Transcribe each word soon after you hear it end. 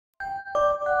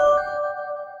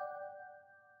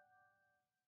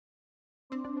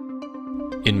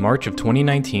In March of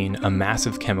 2019, a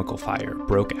massive chemical fire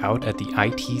broke out at the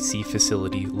ITC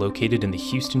facility located in the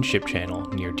Houston Ship Channel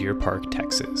near Deer Park,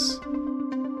 Texas.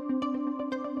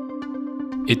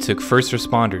 It took first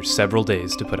responders several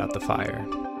days to put out the fire.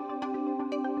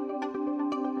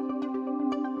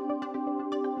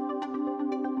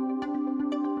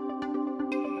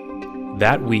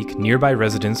 That week, nearby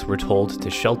residents were told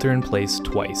to shelter in place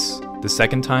twice, the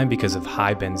second time because of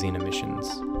high benzene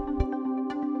emissions.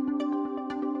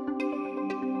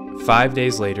 5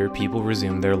 days later, people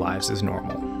resumed their lives as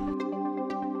normal.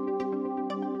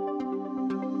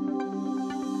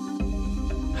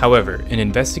 However, an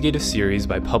investigative series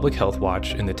by Public Health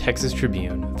Watch and the Texas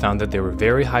Tribune found that there were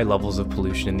very high levels of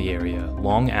pollution in the area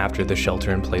long after the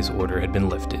shelter-in-place order had been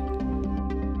lifted.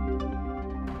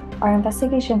 Our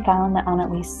investigation found that on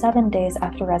at least 7 days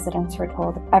after residents were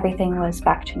told everything was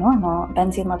back to normal,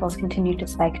 benzene levels continued to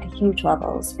spike to huge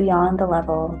levels, beyond the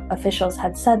level officials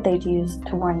had said they'd used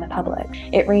to warn the public.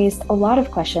 It raised a lot of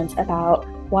questions about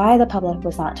why the public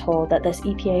was not told that this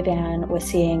EPA van was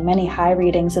seeing many high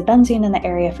readings of benzene in the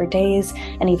area for days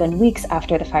and even weeks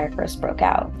after the fire first broke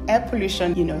out. Air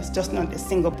pollution, is just not a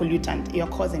single pollutant. It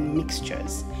occurs in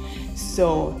mixtures.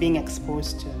 So being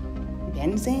exposed to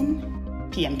benzene,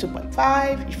 PM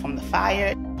 2.5 from the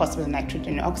fire, possible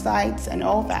nitrogen oxides, and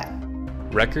all that.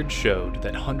 Records showed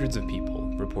that hundreds of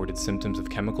people reported symptoms of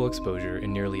chemical exposure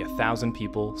and nearly 1,000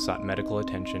 people sought medical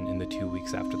attention in the 2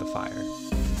 weeks after the fire.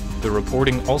 The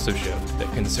reporting also showed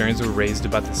that concerns were raised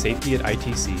about the safety at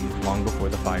ITC long before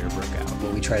the fire broke out.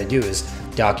 What we try to do is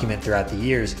document throughout the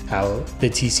years how the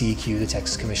TCEQ, the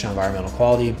Texas Commission on Environmental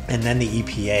Quality, and then the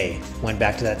EPA went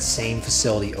back to that same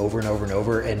facility over and over and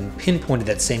over and pinpointed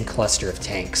that same cluster of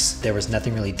tanks. There was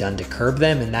nothing really done to curb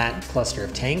them, and that cluster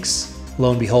of tanks, lo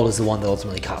and behold, is the one that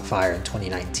ultimately caught fire in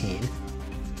 2019.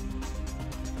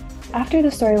 After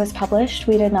the story was published,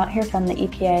 we did not hear from the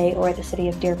EPA or the city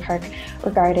of Deer Park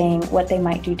regarding what they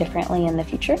might do differently in the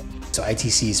future. So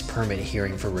ITC's permit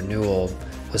hearing for renewal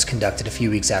was conducted a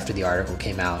few weeks after the article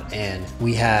came out, and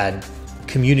we had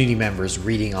community members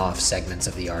reading off segments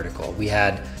of the article. We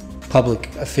had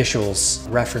public officials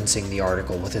referencing the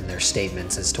article within their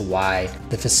statements as to why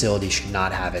the facility should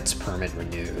not have its permit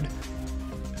renewed.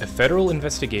 A federal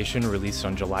investigation released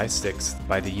on July 6th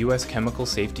by the U.S. Chemical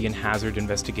Safety and Hazard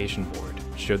Investigation Board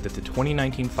showed that the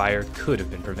 2019 fire could have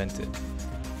been prevented.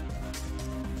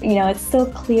 It's still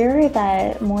clear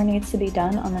that more needs to be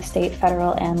done on the state,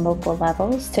 federal, and local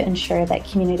levels to ensure that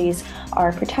communities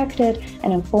are protected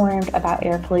and informed about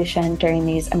air pollution during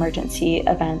these emergency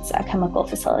events at chemical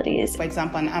facilities. For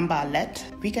example, an amber alert,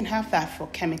 we can have that for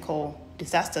chemical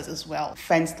disasters as well.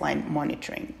 Fence line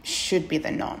monitoring should be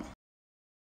the norm.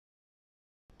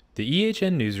 The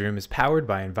EHN Newsroom is powered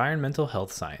by Environmental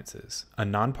Health Sciences, a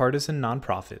nonpartisan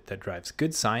nonprofit that drives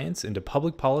good science into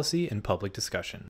public policy and public discussion.